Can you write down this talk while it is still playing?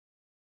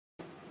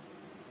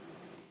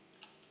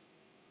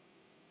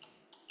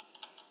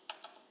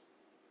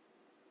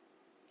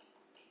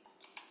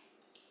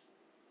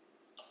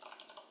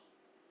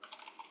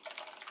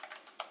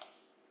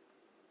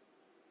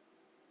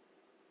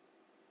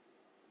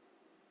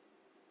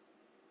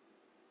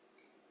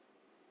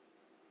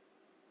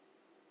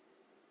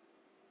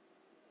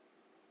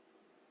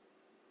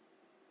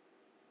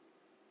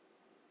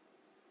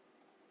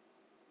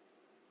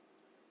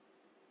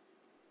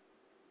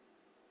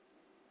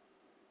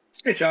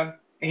Hey, Sean.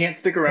 I can't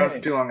stick around for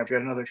Hey. too long. I've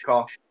got another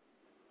call.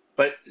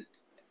 But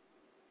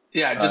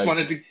yeah, I just Uh,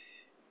 wanted to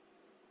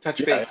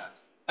touch yeah, base.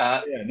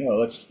 Uh, yeah, no,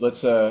 let's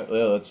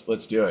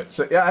do it.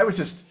 So yeah, I was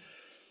just,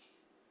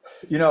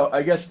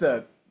 I guess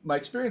the my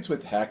experience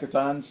with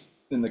hackathons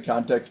in the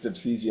context of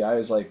CZI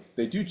is like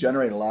they do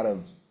generate a lot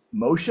of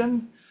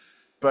motion,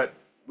 but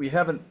we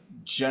haven't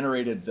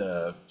generated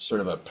the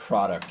sort of a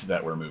product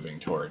that we're moving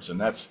towards. And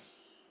that's,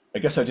 I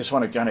guess I just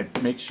want to kind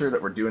of make sure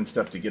that we're doing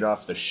stuff to get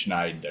off the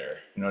schneid there.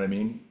 You know what I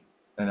mean?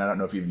 And I don't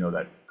know if you know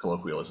that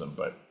colloquialism,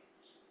 but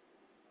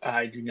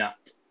I do not.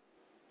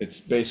 it's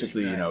What's the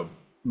basically, schneid?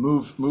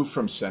 move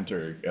from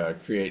center,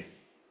 create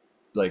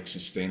like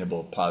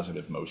sustainable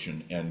positive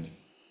motion. And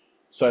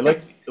so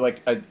Yep.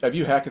 I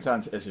view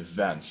hackathons as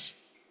events,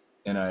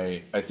 and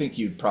I think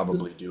you'd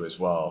probably do as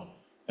well.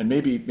 And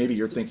maybe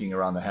your thinking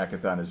around the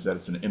hackathon is that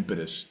it's an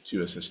impetus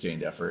to a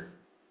sustained effort,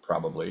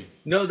 probably.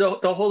 No,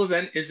 the whole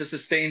event is a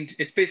sustained.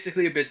 It's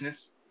basically a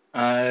business.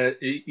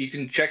 You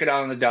can check it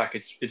out on the doc.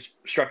 It's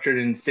structured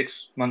in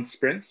 6 month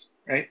sprints,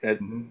 right? That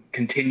Hmm.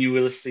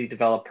 continuously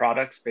develop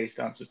products based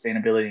on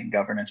sustainability and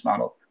governance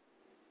models.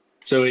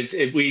 So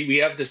we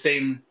have the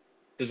same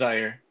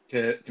desire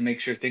to make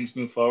sure things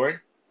move forward,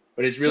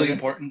 but it's really Okay.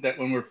 important that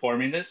when we're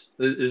forming this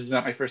is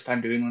not my first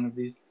time doing one of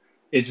these.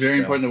 It's very Yeah.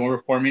 important that when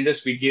we're forming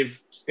this, we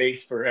give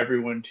space for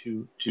everyone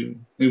to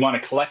we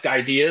want to collect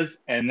ideas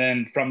and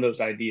then from those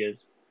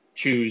ideas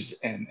choose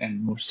and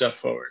move stuff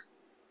forward.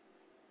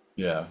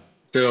 Yeah.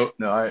 So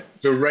No, I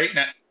so right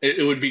now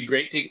it would be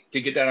great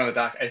to get that on the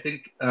doc. I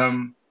think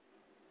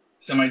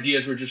some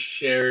ideas were just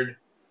shared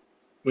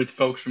with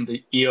folks from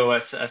the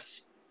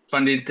EOSS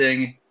funding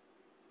thing.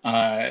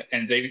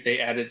 And they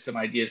added some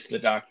ideas to the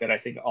doc that I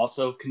think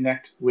also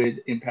connect with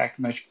impact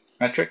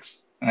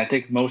metrics. And I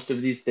think most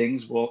of these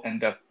things will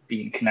end up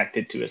being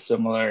connected to a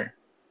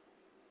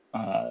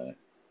uh,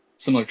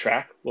 similar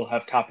track. We'll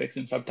have topics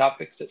and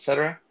subtopics, et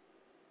cetera.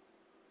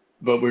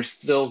 But we're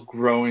still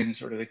growing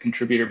sort of the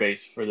contributor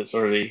base for this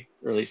early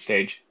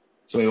stage.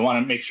 So we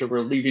want to make sure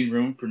we're leaving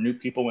room for new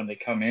people when they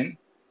come in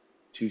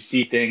to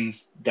see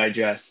things,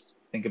 digest,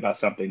 think about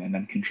something, and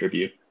then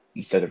contribute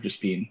instead of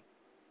just being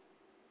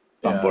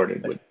yeah.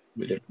 bombarded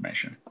with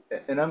information.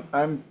 And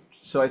I'm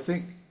so I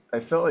think I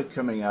felt like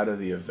coming out of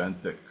the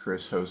event that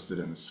Chris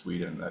hosted in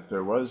Sweden that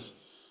there was,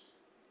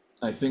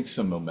 I think,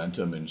 some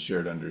momentum and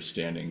shared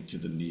understanding to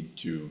the need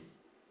to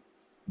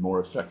more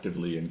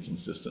effectively and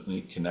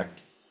consistently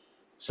connect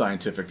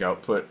scientific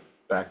output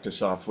back to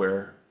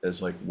software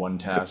as like one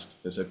task,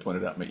 as I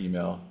pointed out in my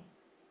email.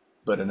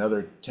 But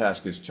another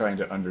task is trying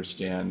to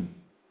understand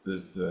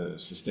the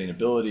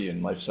sustainability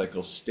and life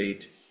cycle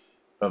state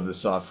of the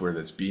software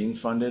that's being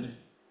funded.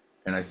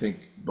 And I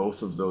think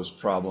both of those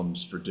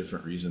problems, for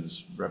different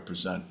reasons,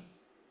 represent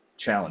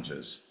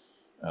challenges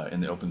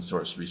in the open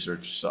source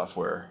research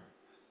software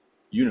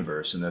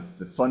universe. And that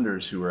the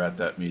funders who were at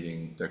that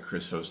meeting that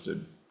Chris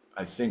hosted,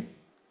 I think,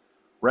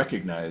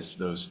 recognized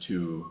those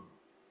two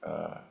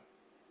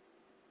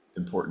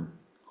important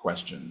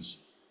questions.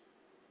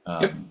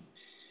 Yep.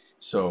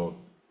 So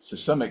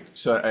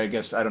so I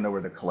guess I don't know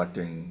where the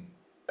collecting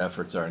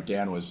efforts are. And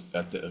Dan was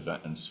at the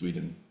event in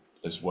Sweden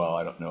as well.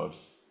 I don't know if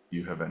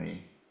you have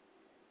any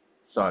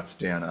thoughts,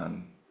 Dan,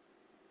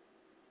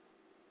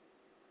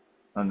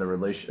 on the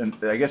relation.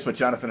 And I guess what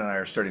Jonathan and I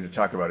are starting to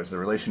talk about is the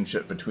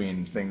relationship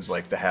between things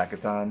like the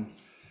hackathon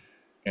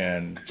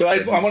and So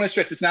that I want he's. to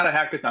stress it's not a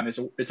hackathon.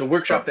 It's a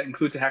Oh, workshop that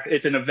includes a hack.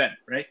 It's an event,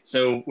 right?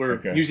 So we're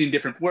okay. using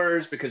different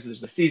words because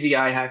there's the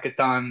CZI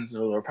hackathon, so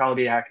there'll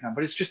probably be a hackathon,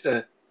 but it's just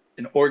a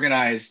an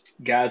organized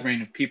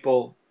gathering of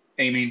people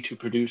aiming to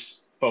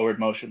produce forward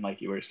motion,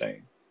 like you were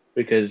saying,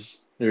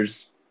 because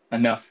there's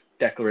enough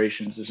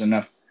declarations, there's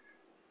enough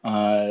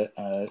uh,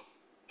 uh,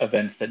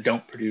 events that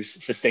don't produce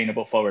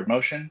sustainable forward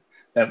motion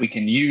that we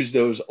can use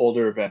those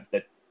older events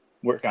that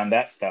work on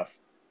that stuff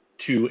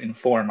to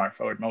inform our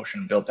forward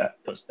motion, build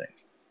those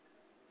things.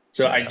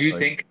 So I Yeah, do like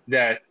think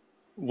that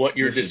what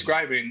you're this is.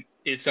 describing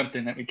is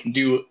something that we can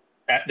do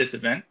at this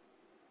event,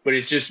 but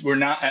it's just we're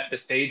not at the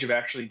stage of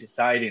actually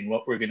deciding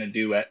what we're going to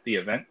do at the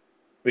event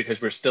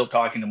because we're still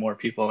talking to more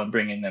people and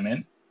bringing them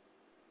in.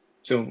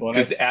 So Well,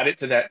 and just add it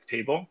to that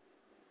table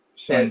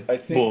and I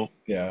think, we'll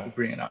yeah, we'll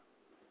bring it up.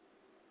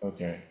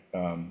 okay.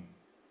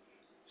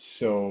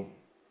 So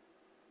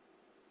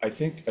I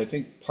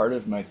think part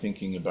of my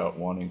thinking about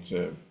wanting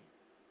to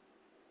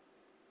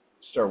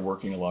start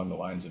working along the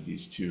lines of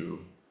these two,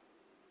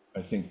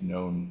 I think,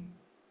 known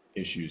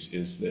issues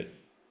is that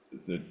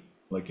the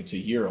like it's a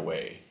year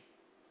away,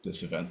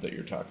 this event that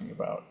you're talking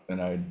about,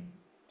 and I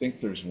think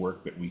there's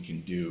work that we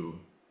can do,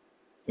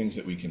 things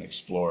that we can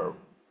explore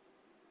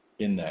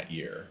in that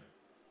year.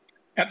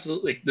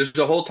 Absolutely. There's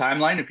a whole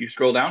timeline if you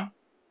scroll down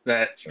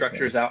that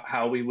Okay. structures out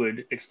how we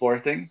would explore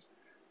things.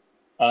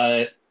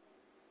 Uh,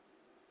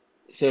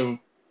 so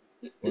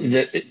What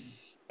that is it,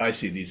 I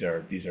see these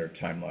are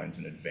timelines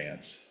in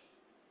advance.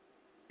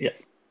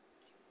 yes.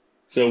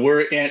 So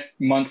we're at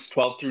months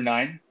 12 through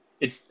 9.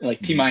 It's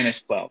like T Mhm.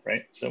 minus 12,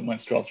 right? So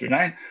months 12 through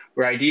 9,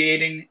 we're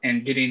ideating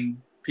and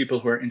getting people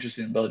who are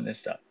interested in building this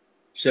stuff.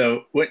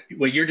 So what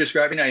you're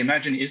describing, I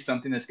imagine, is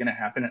something that's going to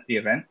happen at the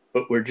event,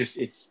 but we're just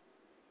it's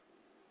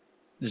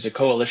there's a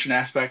coalition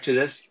aspect to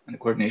this and a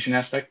coordination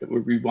aspect that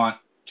we want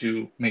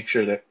to make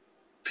sure that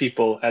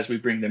people, as we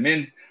bring them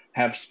in,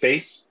 have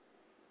space,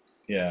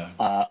 Yeah.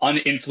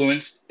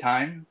 uninfluenced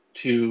time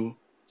to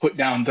put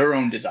down their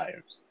own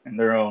desires and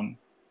their own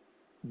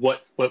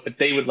what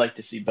they would like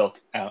to see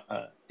built out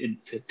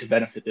to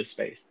benefit this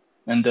space.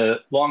 And the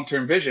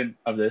long-term vision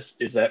of this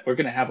is that we're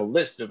going to have a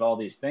list of all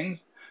these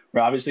things.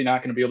 We're obviously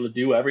not going to be able to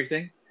do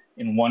everything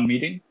in one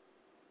meeting,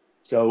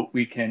 so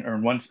we can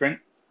earn one sprint,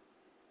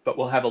 but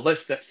we'll have a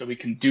list that so we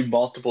can do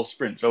multiple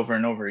sprints over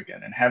and over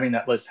again. And having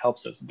that list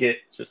helps us get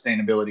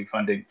sustainability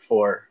funding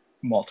for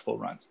multiple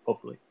runs,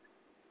 hopefully.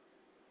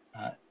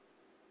 Uh,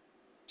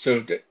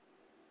 so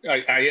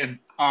I am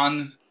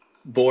on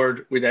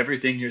board with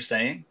everything you're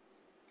saying.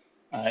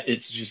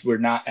 It's just we're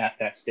not at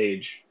that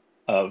stage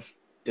of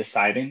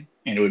deciding,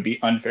 and it would be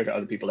unfair to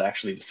other people to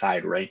actually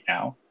decide right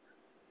now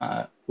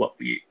what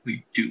we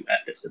do at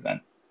this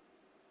event.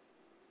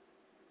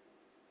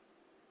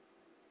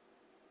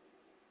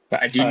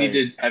 But I do need I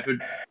to. I have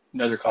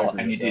another I call. I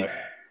agree with need to. that.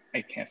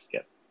 I can't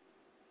skip.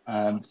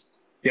 Um,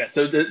 yeah.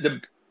 So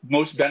the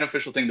most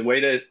beneficial thing, the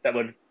way that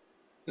would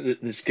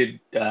this could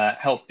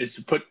help is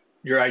to put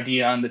your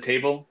idea on the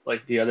table,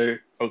 like the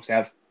other folks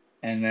have,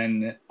 and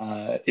then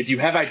if you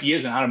have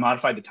ideas on how to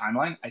modify the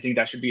timeline, I think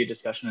that should be a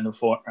discussion in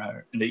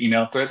the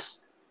email thread,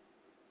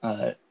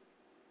 uh,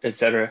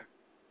 etc.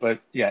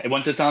 But yeah,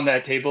 once it's on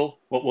that table,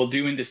 what we'll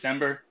do in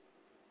December,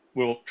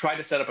 we'll try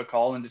to set up a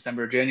call in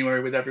December or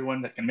January with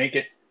everyone that can make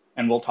it,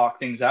 and we'll talk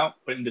things out.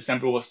 But in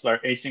December, we'll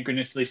start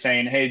asynchronously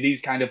saying, hey,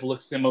 these kind of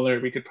look similar.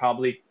 We could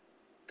probably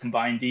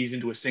combine these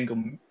into a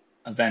single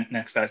event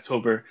next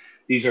October.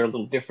 These are a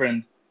little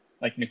different.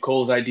 Like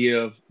Nicole's idea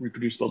of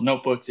reproducible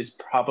notebooks is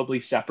probably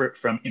separate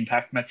from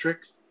impact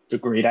metrics. It's a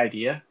great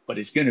idea, but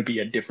it's going to be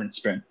a different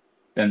sprint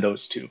than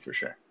those two for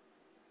sure.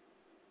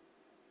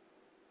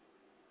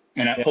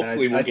 And Yeah, and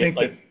hopefully we'll I get think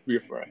that like 3 or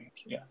 4 items.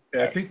 Yeah. I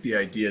Sorry. think the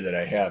idea that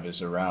I have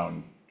is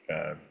around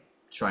uh,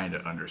 trying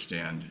to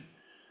understand.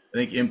 I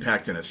think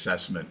impact and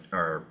assessment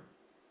are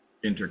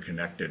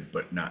interconnected,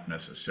 but not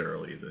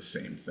necessarily the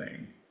same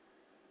thing.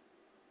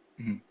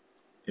 Mhm.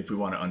 If we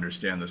want to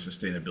understand the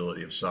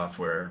sustainability of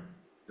software,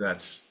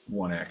 that's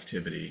one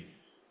activity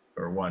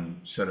or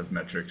one set of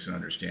metrics and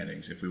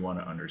understandings. If we want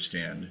to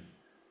understand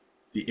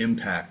the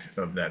impact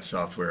of that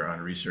software on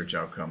research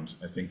outcomes,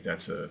 I think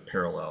that's a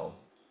parallel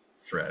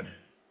thread. And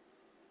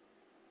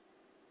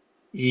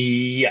I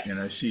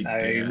Yes, see I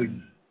would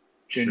Dan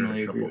shared a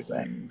generally agree couple with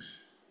that. things.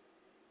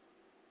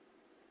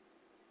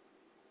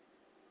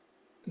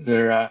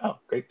 They're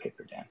great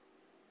paper, Dan.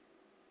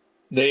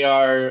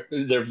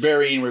 They're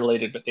very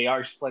related, but they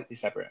are slightly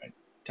separate. I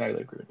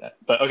entirely agree with that.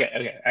 But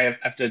okay, I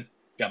have to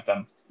jump.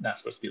 I'm not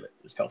supposed to be late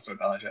for this call, so I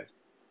apologize.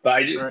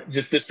 But All right.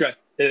 just to stress,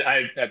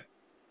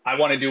 I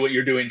want to do what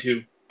you're doing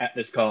too at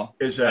this call,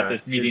 Is at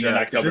this meeting in is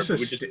October, this but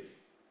we just is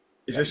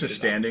gotta this a get it done.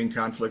 standing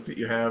conflict that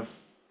you have,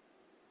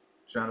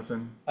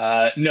 Jonathan?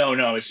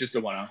 No, it's just a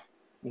one-off.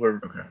 We're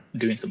Okay.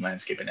 doing some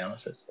landscape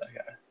analysis. So I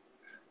gotta.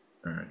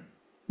 All right.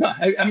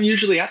 No, I'm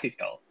usually at these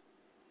calls.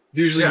 It's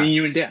usually Yeah. me,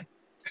 you, and Dan.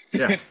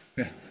 Yeah.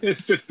 Yeah.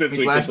 It's just I this think week.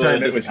 It's last a little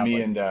time it different was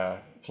me conflict.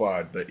 and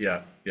Claude, but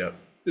yeah. Yep.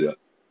 Yeah.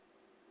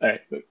 All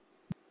right. All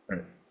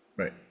right.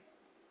 Right.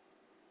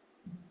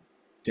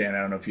 Dan, I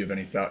don't know if you have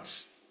any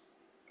thoughts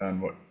on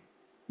what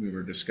we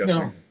were discussing.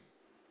 No,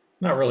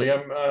 not really.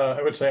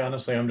 I would say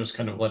honestly, I'm just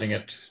kind of letting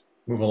it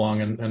move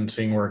along and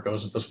seeing where it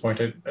goes at this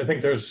point. I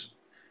think there's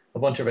a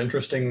bunch of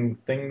interesting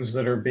things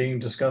that are being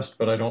discussed,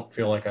 but I don't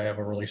feel like I have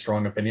a really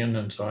strong opinion,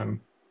 and so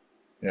I'm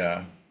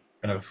Yeah.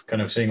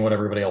 kind of seeing what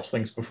everybody else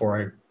thinks before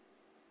I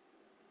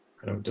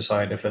kind of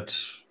decide if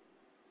it's,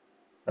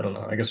 I don't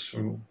know, I guess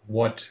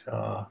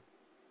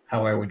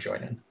how I would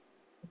join in.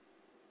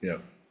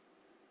 Yep.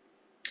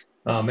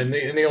 And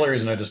the only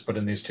reason I just put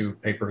in these two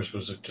papers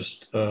was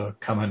just a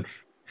comment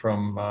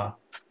from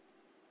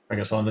I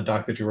guess on the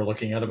doc that you were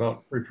looking at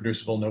about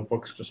reproducible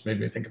notebooks just made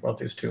me think about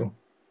these two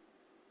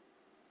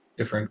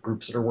different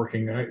groups that are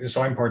working.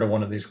 So I'm part of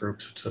one of these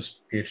groups. It's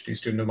a PhD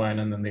student of mine,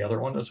 and then the other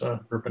one is a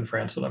group in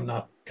France that I'm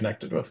not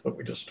connected with, but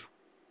we just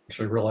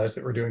actually realized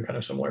that we're doing kind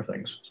of similar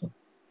things. So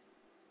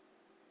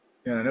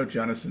Yeah, I know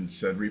Jonathan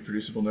said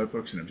reproducible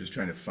notebooks, and I'm just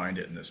trying to find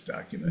it in this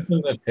document.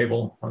 in that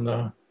table on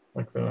the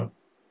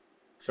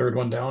third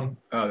one down.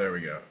 Oh, there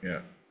we go.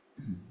 Yeah.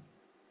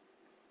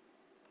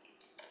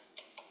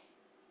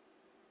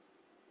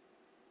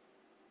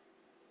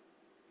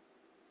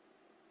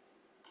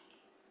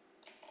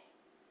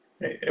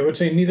 I would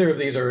say neither of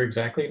these are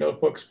exactly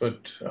notebooks,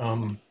 but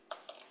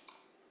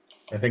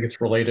I think it's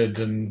related,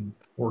 and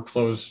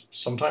workflows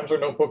sometimes are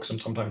notebooks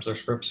and sometimes they're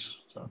scripts.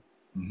 So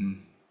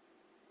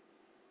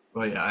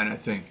Well, yeah, and I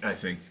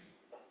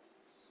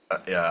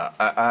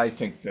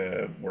think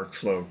the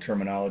workflow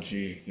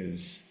terminology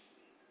is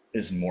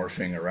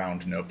morphing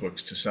around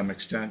notebooks to some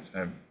extent.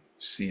 I've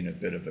seen a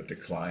bit of a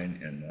decline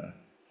in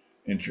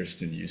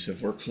interest in use of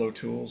workflow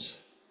tools.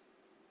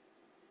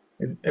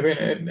 I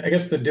mean, I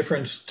guess the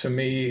difference to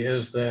me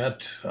is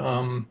that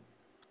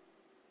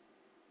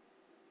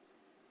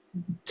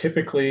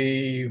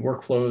typically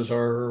workflows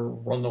are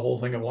run the whole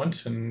thing at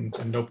once, and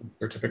notebooks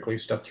are typically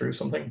step through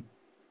something.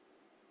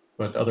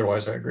 But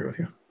otherwise, I agree with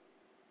you.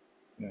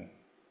 Yeah.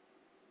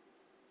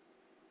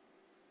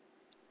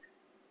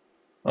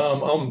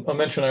 I'll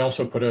mention I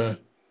also put a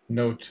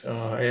note.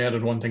 I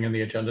added one thing in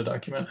the agenda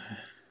document.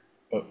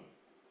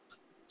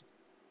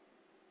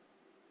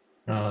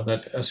 Oh,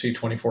 That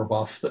SC24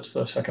 buff, that's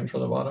the second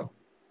from the bottom.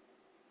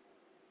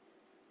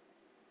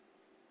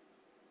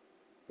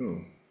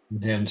 ooh,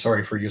 And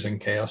sorry for using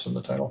chaos in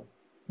the title.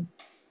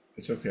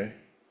 it's okay.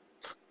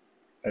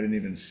 I didn't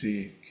even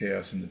see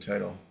chaos in the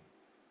title,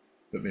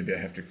 but maybe I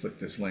have to click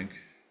this link.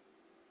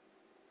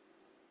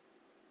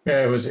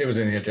 Yeah, it was in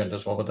the agenda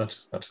as well, but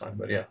that's fine.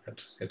 But yeah,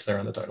 it's there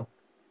in the title.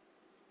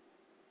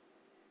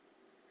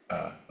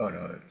 Oh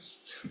no,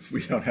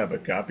 we don't have a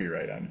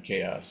copyright on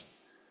chaos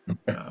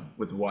Okay.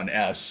 with one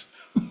S.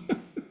 I'll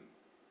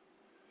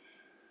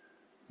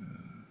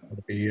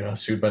be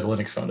sued by the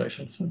Linux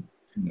Foundation. So.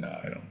 No,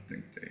 I don't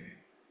think they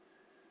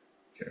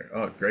care.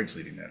 Oh, Greg's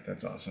leading that.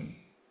 That's awesome.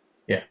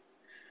 Yeah.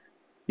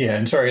 Yeah,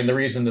 and sorry, and the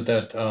reason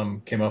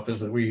that came up is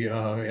that we,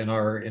 in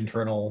our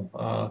internal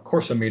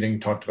Corsa meeting,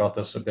 talked about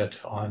this a bit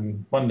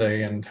on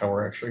Monday and how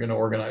we're actually going to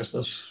organize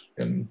this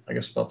in, I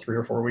guess, about 3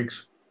 or 4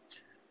 weeks.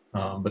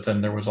 But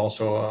then there was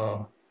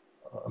also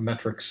a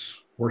metrics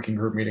working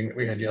group meeting that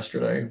we had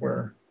yesterday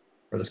where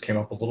this came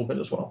up a little bit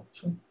as well.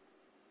 So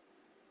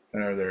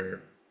And are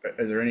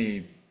there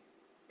any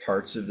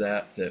parts of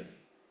that that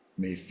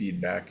may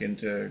feed back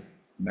into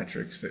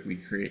metrics that we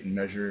create and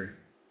measure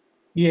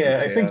through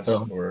yeah, I think chaos?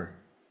 so. Or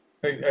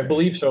I okay,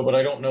 believe so, but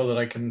I don't know that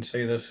I can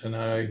say this in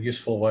a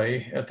useful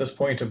way at this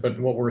point. But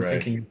what we're right?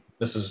 thinking,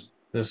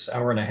 this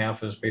hour and a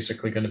half is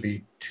basically going to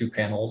be two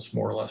panels,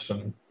 more or less,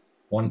 and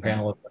one Hmm.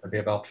 panel is going to be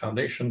about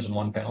foundations, and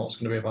one panel is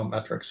going to be about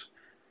metrics.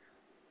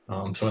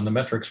 So in the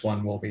metrics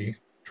one, we'll be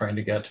trying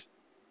to get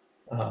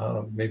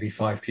maybe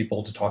 5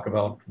 people to talk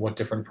about what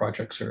different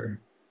projects are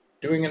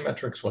doing in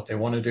metrics, what they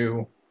want to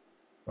do,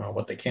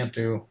 what they can't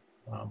do.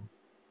 Um,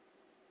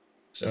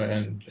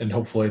 and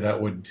hopefully that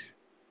would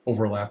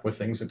overlap with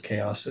things that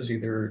Chaos is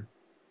either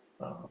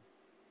uh,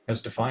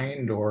 has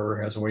defined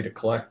or has a way to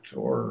collect,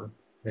 or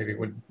maybe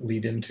would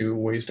lead into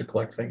ways to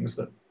collect things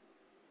that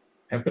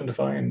have been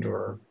defined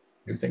or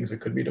new things that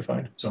could be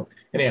defined. So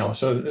anyhow,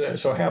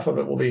 so half of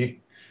it will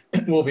be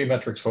will be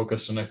metrics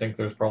focused, and I think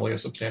there's probably a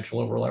substantial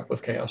overlap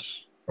with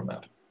Chaos from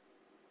that.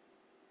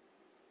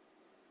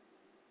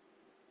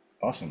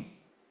 Awesome.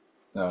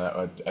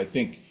 No, I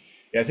think,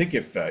 yeah, I think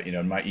if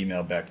in my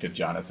email back to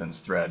Jonathan's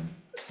thread,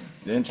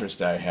 the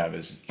interest I have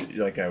is,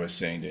 like I was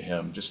saying to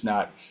him, just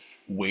not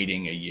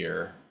waiting a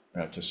year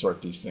to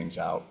sort these things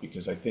out,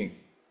 because I think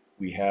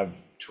we have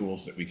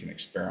tools that we can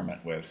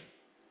experiment with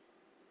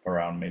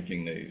around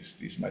making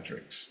these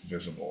metrics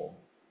visible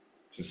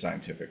to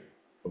scientific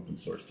open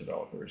source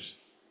developers.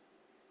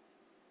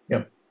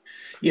 Yep.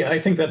 Yeah, I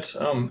think that's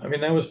I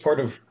mean that was part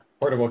of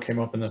what came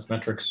up in this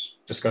metrics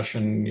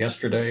discussion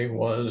yesterday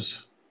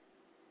was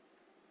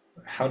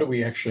how do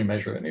we actually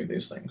measure any of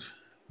these things?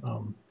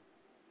 Um,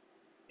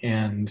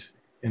 and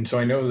and so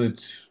I know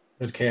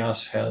that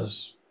Chaos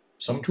has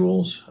some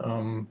tools,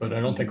 but I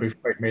don't think Hmm.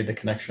 we've quite made the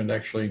connection to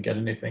actually get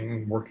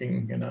anything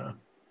working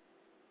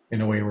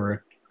in a way where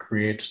it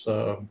creates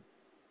the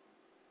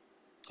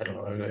I don't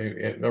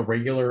know a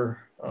regular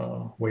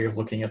way of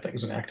looking at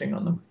things and acting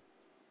on them.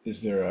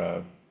 Is there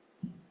a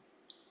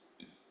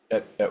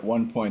at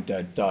one point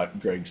I thought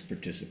Greg's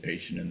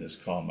participation in this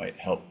call might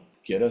help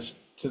get us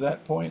to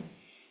that point.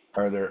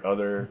 Are there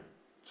other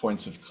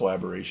points of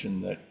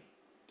collaboration that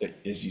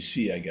as you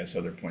see, I guess,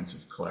 other points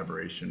of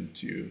collaboration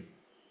to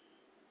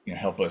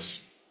help us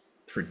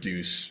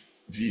produce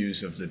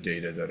views of the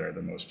data that are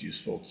the most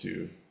useful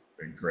to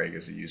Greg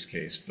as a use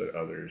case, but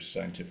other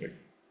scientific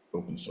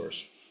open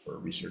source or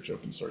research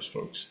open source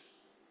folks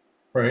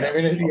Right. I that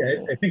would mean, be yeah,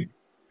 helpful.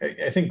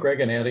 I think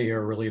Greg and Addie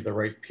are really the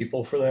right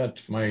people for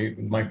that. My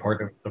Hmm.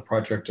 part of the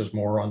project is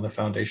more on the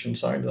foundation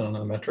side than on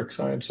the metric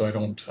side, so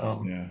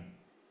Yeah,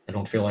 I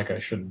don't feel like I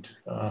should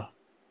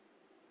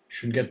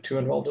get too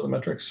involved in the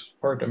metrics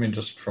part. I mean,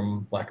 just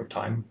from lack of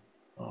time,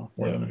 more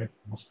yeah. than anything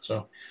else.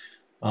 So,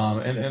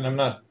 and I'm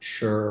not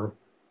sure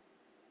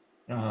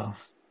kind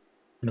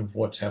of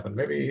what's happened.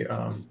 Maybe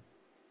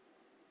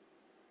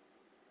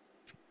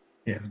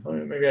yeah,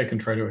 maybe I can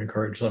try to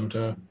encourage them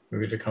to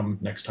maybe to come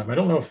next time. I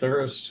don't know if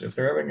they're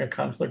having a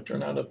conflict or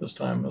not at this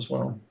time as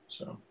well.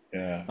 So.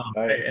 Yeah,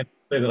 And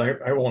say that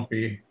I won't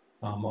be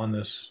on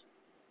this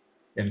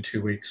in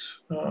 2 weeks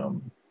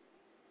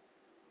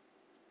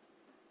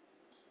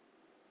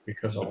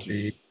because which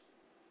is,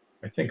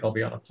 I think I'll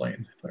be on a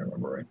plane if I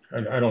remember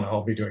right. I don't know.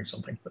 I'll be doing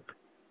something, but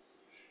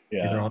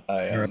either yeah, on.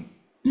 Either,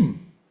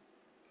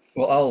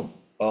 well,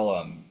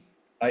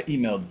 I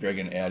emailed Greg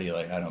and Addie,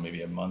 like, I don't know,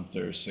 maybe a month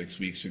or 6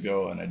 weeks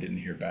ago, and I didn't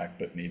hear back,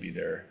 but maybe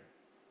they're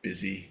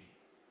busy.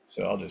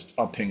 So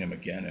I'll ping them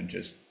again and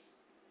just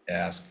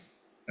ask.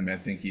 I mean, I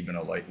think even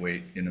a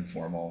lightweight,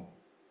 informal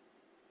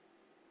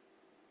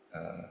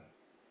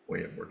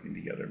way of working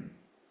together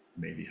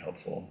may be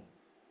helpful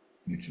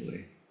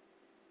mutually.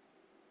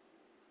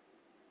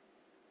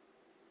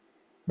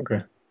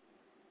 Okay.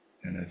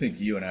 And I think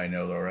you and I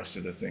know the rest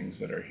of the things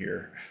that are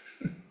here.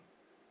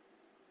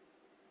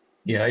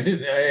 Yeah, I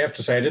have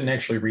to say, I didn't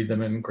actually read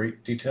them in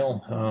great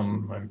detail.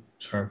 I'm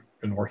sort of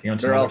been working on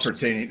some They're all other stuff.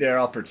 pertaining. They're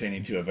all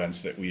pertaining to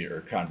events that we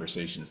or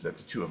conversations that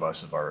the two of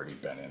us have already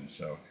been in.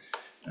 So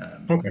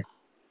Okay.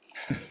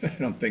 I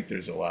don't think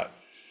there's a lot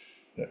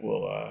that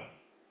will.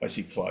 I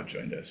see Claude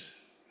joined us,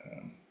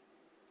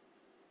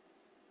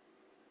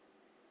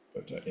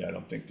 but yeah, I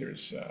don't think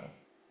there's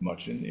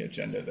much in the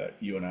agenda that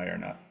you and I are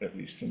not at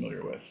least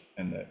familiar with,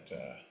 and that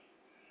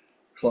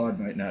Claude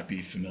might not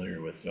be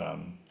familiar with.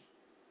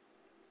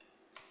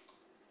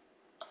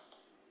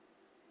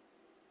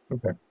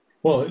 Okay.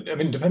 Well, I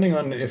mean, depending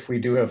on if we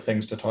do have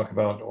things to talk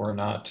about or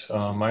not,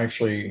 I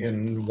actually,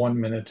 in 1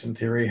 minute, in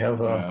theory, have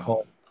a Uh,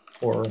 call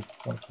for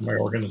my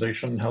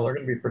organization, how they're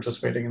going to be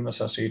participating in this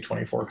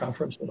SE24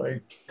 conference that I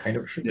kind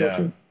of should go yeah,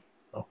 to.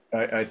 So,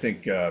 I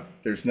think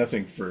there's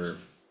nothing for.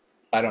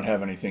 I don't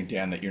have anything,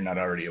 Dan, that you're not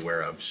already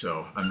aware of.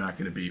 So I'm not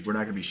going to be. We're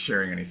not going to be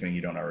sharing anything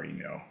you don't already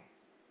know.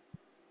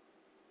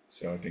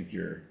 So I think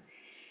you're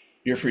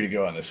free to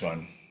go on this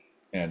one,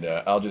 and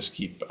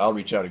I'll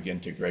reach out again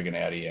to Greg and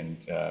Addie and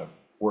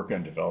work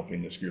on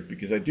developing this group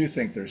because I do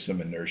think there's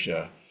some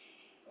inertia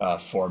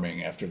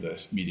forming after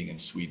the meeting in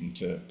Sweden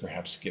to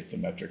perhaps get the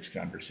metrics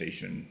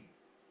conversation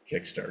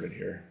kick-started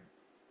here.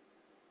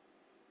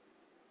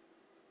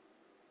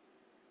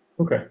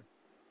 okay.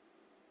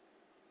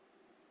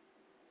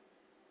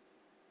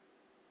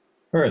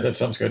 All right, that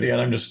sounds good. Yeah,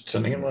 and I'm just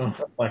sending him a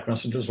Slack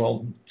message as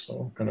well,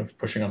 so kind of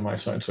pushing on my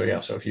side. So yeah,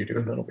 so if you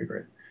do, that'll be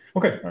great.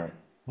 Okay. All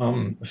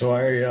right. So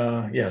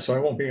I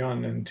won't be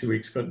on in 2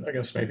 weeks, but I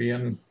guess maybe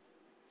in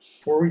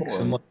 4 weeks,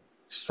 and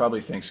It's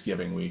probably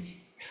Thanksgiving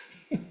week.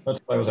 that's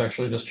what I was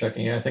actually just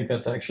checking. Yeah, I think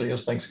that actually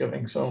is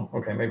Thanksgiving. So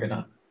okay, maybe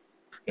not.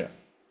 Yeah.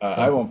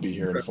 I Um, won't be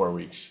here in 4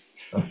 weeks.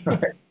 all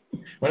right.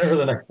 Whenever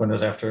the next one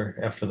is after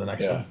the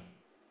next Yeah. one.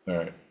 All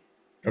right.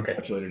 Okay.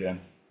 Catch you later, Dan.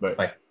 Bye.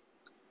 Bye.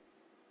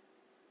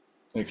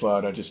 Hey,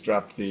 Claude, I just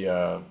dropped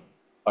the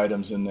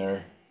items in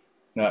there.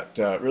 Not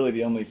really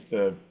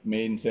the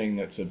main thing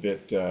that's a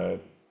bit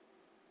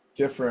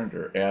different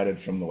or added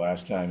from the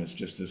last time is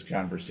just this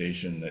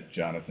conversation that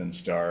Jonathan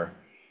Starr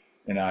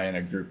and I and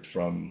a group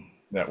from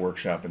that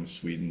workshop in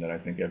Sweden that I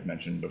think I've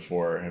mentioned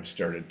before have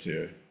started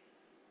to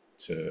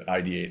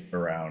ideate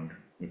around,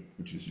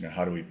 which is,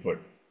 how do we put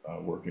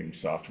working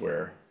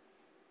software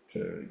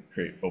to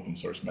create open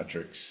source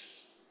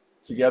metrics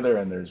together?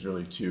 And there's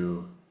really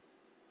two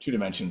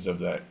dimensions of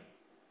that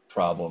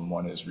problem.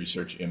 One is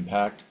research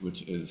impact,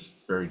 which is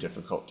very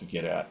difficult to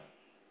get at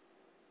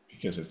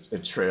because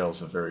it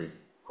trails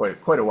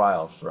quite a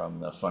while from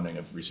the funding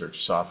of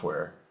research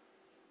software,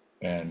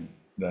 and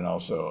then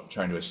also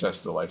trying to assess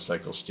the life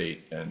cycle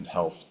state and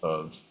health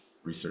of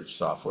research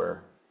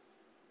software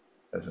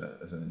as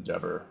an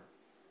endeavor.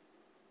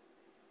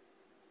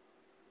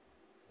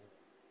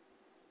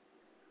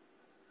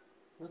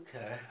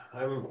 Okay,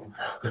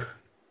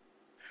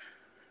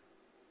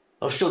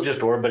 I'm still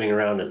just orbiting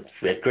around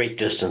at great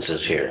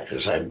distances here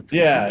because I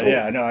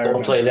Yeah, no, I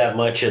don't play remember. that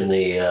much in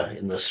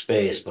the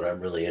space, but I'm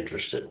really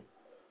interested.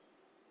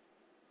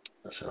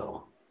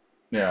 So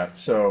Yeah,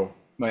 so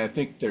I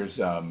think there's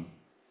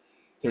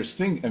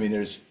thing. I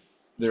mean,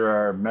 there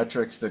are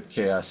metrics that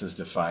CHAOSS has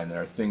defined.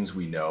 There are things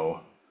we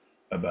know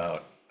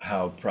about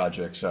how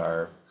projects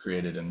are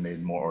created and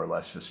made more or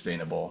less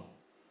sustainable,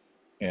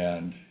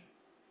 and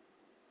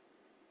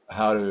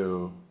how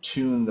to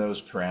tune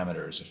those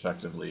parameters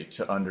effectively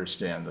to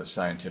understand the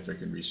scientific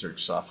and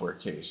research software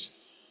case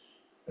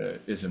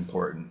is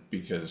important,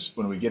 because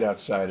when we get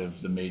outside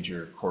of the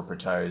major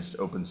corporatized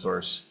open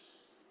source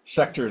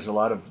sectors, a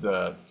lot of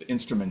the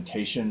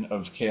instrumentation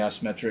of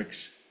CHAOSS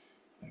metrics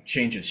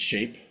changes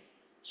shape.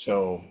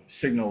 So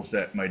signals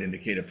that might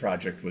indicate a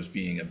project was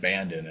being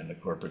abandoned in the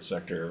corporate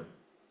sector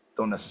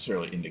don't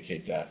necessarily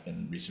indicate that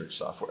in research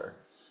software,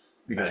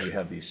 because we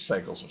have these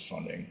cycles of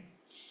funding.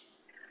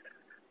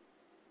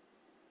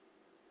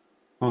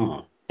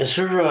 is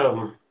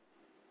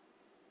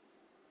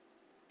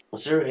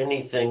there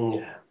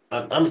anything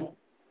I'm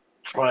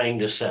trying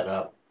to set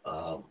up?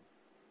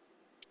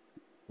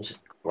 Is it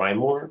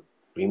Grimoire?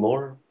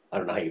 Grimoire? I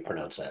don't know how you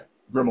pronounce that.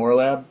 Grimoire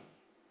Lab?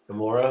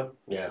 Grimoire?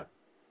 Yeah.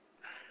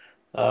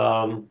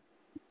 Um,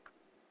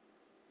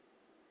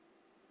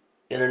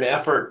 in an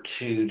effort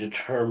to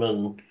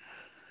determine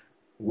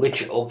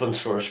which open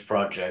source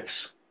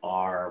projects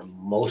are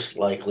most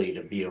likely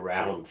to be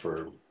around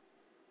for,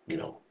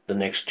 the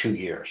next 2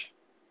 years,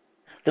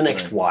 the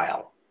next Right.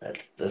 while.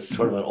 That's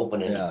sort of an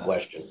open-ended Yeah.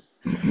 question.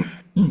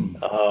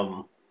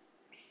 Um,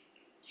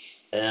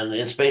 and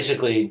it's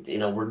basically,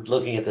 we're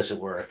looking at this at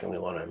work and we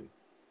want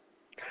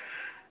to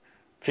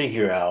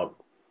figure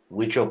out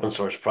which open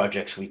source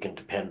projects we can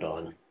depend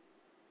on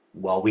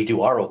while we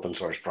do our open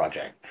source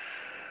project.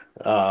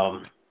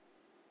 Um,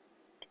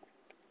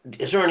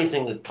 is there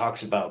anything that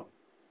talks about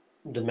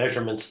the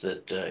measurements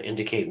that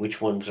indicate which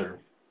ones are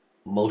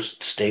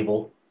most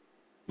stable,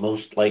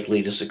 most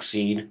likely to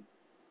succeed.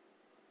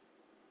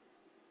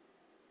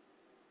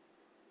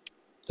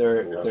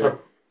 There, You know, there.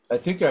 so I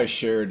think I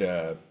shared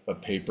a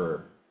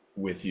paper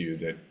with you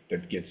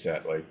that gets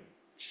at like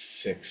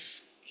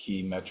 6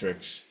 key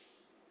metrics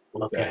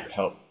okay. that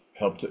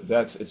helped.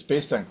 That's it's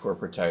based on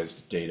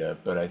corporatized data,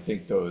 but I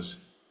think those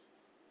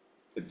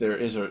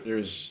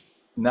there's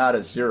not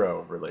a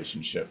zero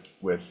relationship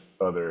with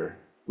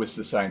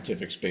the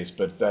scientific space,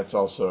 but that's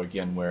also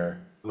again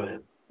where Go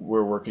ahead.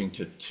 we're working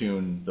to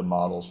tune the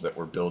models that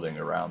we're building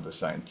around the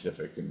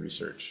scientific and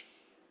research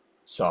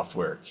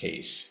software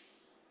case.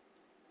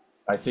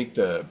 I think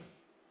the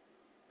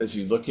as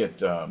you look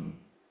at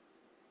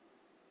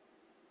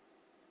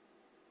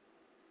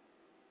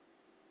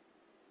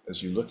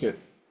as you look at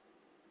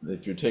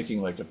if you're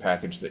taking like a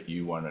package that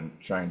you want and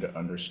trying to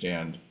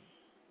understand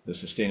the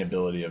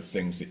sustainability of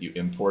things that you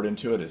import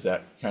into it, is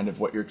that kind of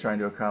what you're trying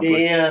to accomplish?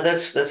 Yeah,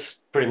 that's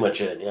pretty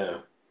much it. Yeah.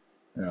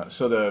 Yeah.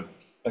 So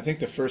I think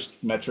the first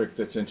metric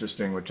that's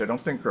interesting, which I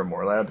don't think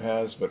Grimoire Lab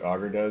has, but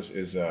Augur does,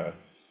 is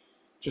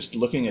just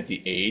looking at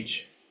the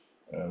age,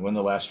 when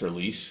the last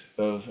release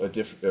of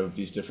of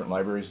these different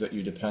libraries that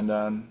you depend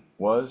on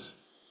was.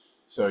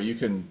 So you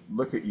can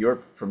look at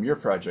from your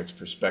project's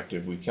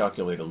perspective, we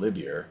calculate a lib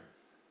year,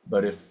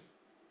 but if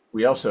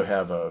we also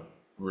have a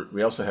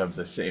we also have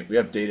the same we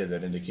have data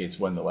that indicates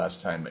when the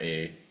last time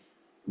a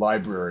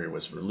library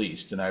was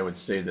released. And I would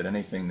say that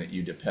anything that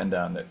you depend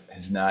on that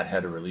has not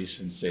had a release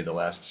in, say, the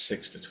last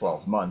 6 to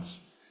 12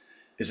 months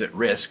is at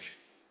risk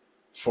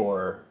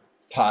for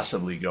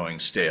possibly going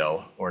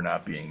stale or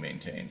not being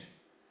maintained.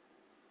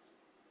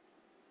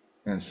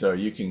 And so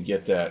you can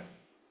get that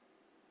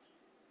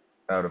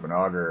out of an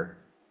Augur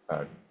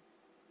uh,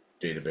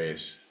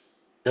 database.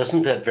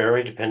 Doesn't that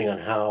vary depending on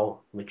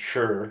how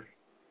mature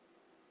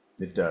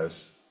It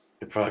does.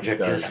 the It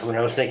project is? I does. mean,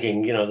 I was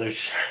thinking,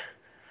 there's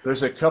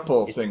There's a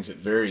couple of things it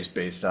varies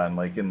based on.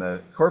 Like in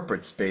the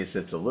corporate space,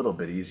 it's a little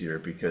bit easier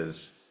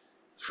because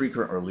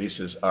frequent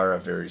releases are a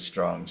very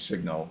strong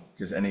signal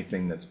because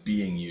anything that's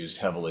being used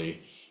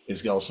heavily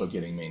is also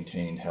getting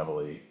maintained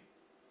heavily.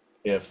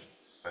 If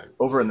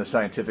over in the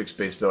scientific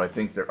space, though, I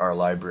think there are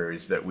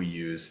libraries that we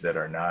use that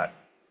are not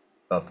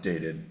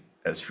updated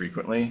as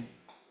frequently.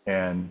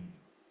 And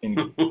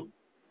in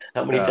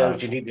how many times uh,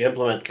 do you need to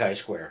implement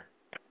chi-square?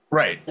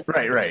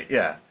 right,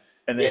 yeah,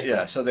 and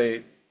Yeah, so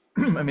they,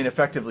 I mean,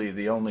 effectively,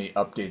 the only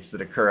updates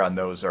that occur on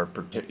those are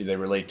they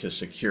relate to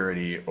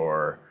security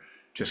or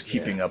just yeah.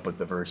 keeping up with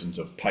the versions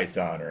of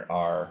Python or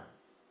R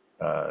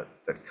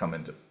that come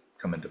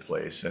into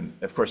place. And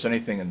of course,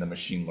 anything in the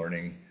machine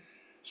learning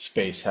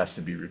space has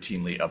to be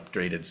routinely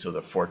updated so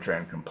the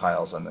Fortran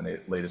compiles on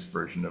the latest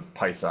version of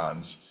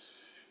Python's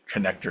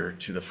connector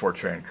to the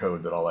Fortran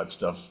code that all that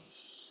stuff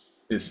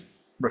is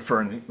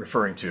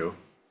referring to.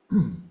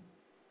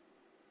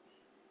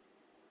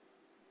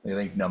 I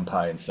think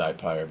NumPy and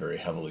SciPy are very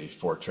heavily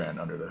Fortran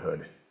under the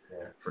hood,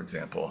 Yeah. for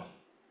example.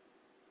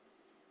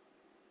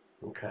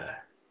 Okay.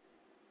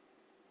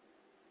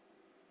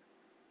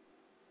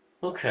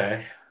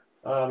 Okay.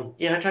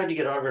 Yeah, I tried to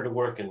get Augur to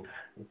work and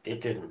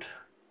it didn't.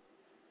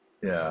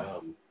 Yeah,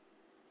 Um,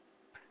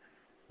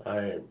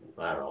 I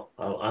I don't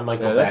know. I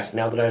might go yeah, back that's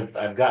now that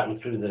I've gotten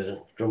through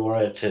the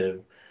Dremora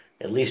to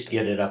at least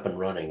get it up and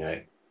running.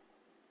 I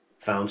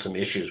found some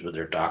issues with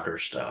their Docker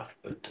stuff,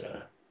 but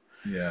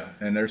yeah,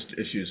 and there's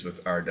issues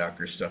with our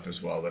Docker stuff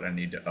as well that I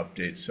need to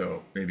update.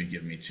 So maybe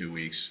give me 2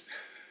 weeks.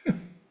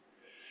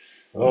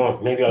 oh,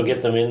 maybe I'll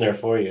get them in there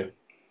for you.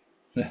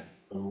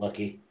 I'm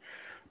lucky.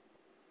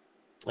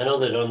 I know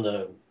that on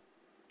the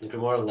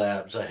Grimoire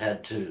Labs,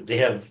 they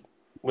have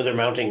where they're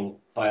mounting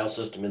file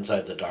system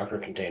inside the Docker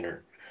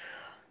container,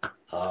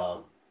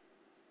 um,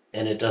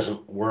 and it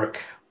doesn't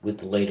work with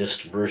the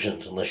latest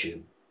versions unless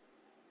you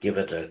give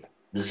it a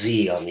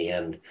Z on the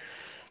end,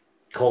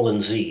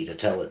 :Z to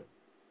tell it,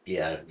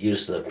 yeah,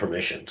 use the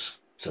permissions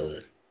so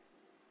that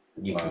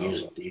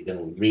Wow. you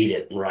can read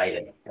it and write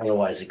it.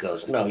 Otherwise, it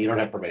goes, no, you don't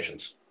have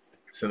permissions.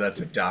 So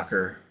that's a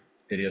Docker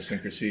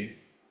idiosyncrasy.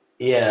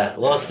 Yeah,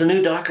 well, it's Yeah. the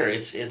new Docker.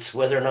 It's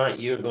whether or not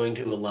you're going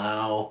to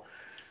allow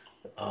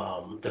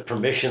the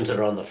permissions that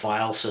are on the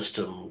file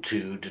system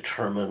to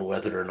determine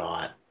whether or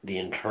not the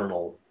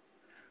internal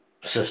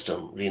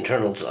system, the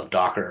internals of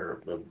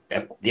Docker,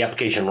 the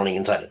application running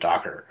inside of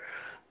Docker,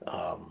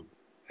 um,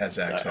 Has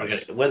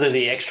access. whether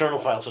the external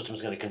file system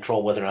is going to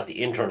control whether or not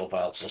the internal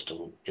file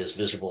system is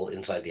visible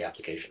inside the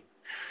application.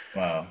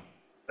 Wow.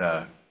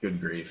 Good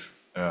grief.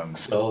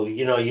 So,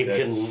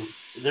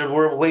 there That's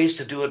were ways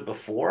to do it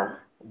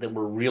before that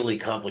were really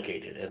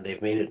complicated, and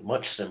they've made it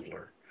much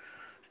simpler.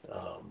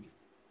 Um,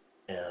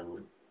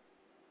 and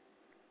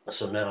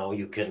so now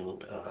you can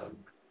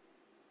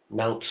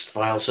mount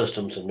file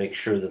systems and make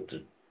sure that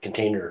the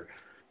container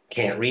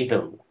can't read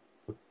them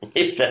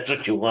if that's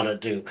what you want to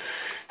do.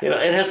 It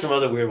has some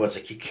other weird ones.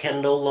 Like you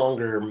can no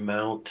longer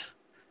mount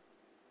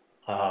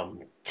um,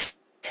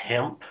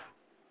 temp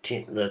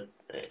the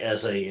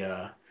as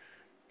a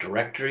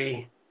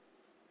directory.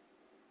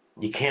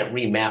 You can't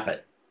remap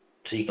it,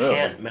 so you oh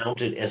can't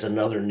mount it as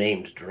another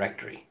named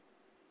directory.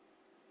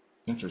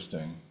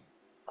 Interesting.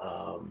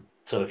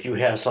 So if you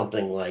have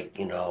something like,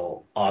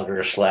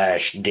 augur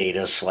slash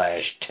data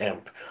slash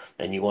temp,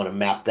 and you want to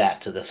map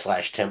that to the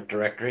slash temp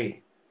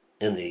directory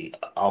in the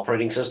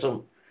operating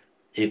system,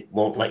 it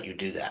won't let you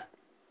do that.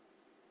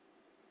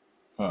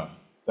 Huh.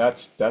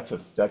 That's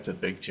a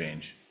big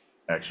change,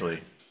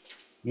 actually.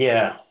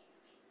 Yeah,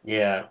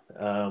 yeah.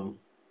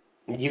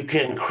 You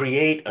can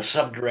create a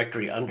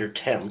subdirectory under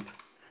temp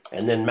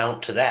and then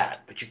mount to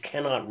that, but you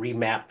cannot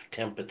remap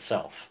temp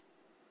itself.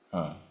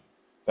 Huh.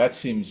 That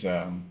seems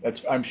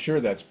that's I'm sure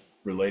that's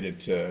related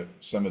to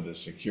some of the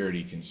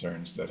security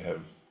concerns that have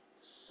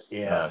uh,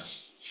 Yeah.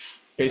 s-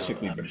 No,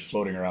 basically been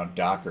floating around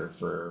Docker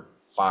for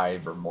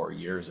 5 or more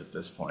years at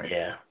this point.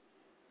 yeah.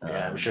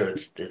 Yeah, I'm Um, sure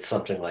it's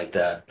something like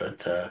that.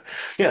 But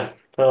yeah,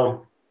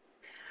 well,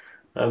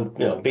 I'm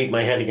beat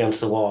my head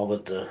against the wall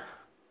with the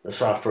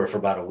software for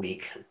about a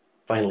week.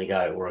 Finally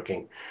got it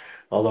working.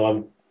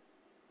 Although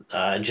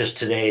I'm just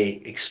today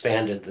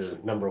expanded the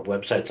number of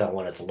websites I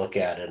wanted to look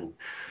at, and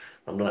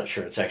I'm not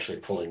sure it's actually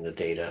pulling the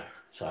data,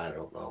 so I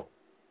don't know.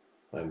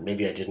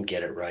 Maybe I didn't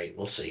get it right.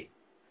 We'll see.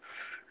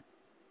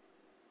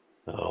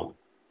 So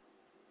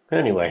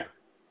anyway,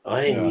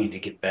 I yeah. need to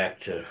get back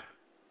to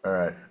All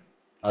right.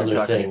 Good other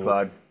talking to you, things,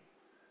 Claude.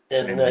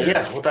 and Same here.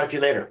 yeah, we'll talk to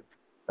you later.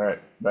 All right.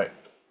 Bye.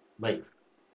 Bye.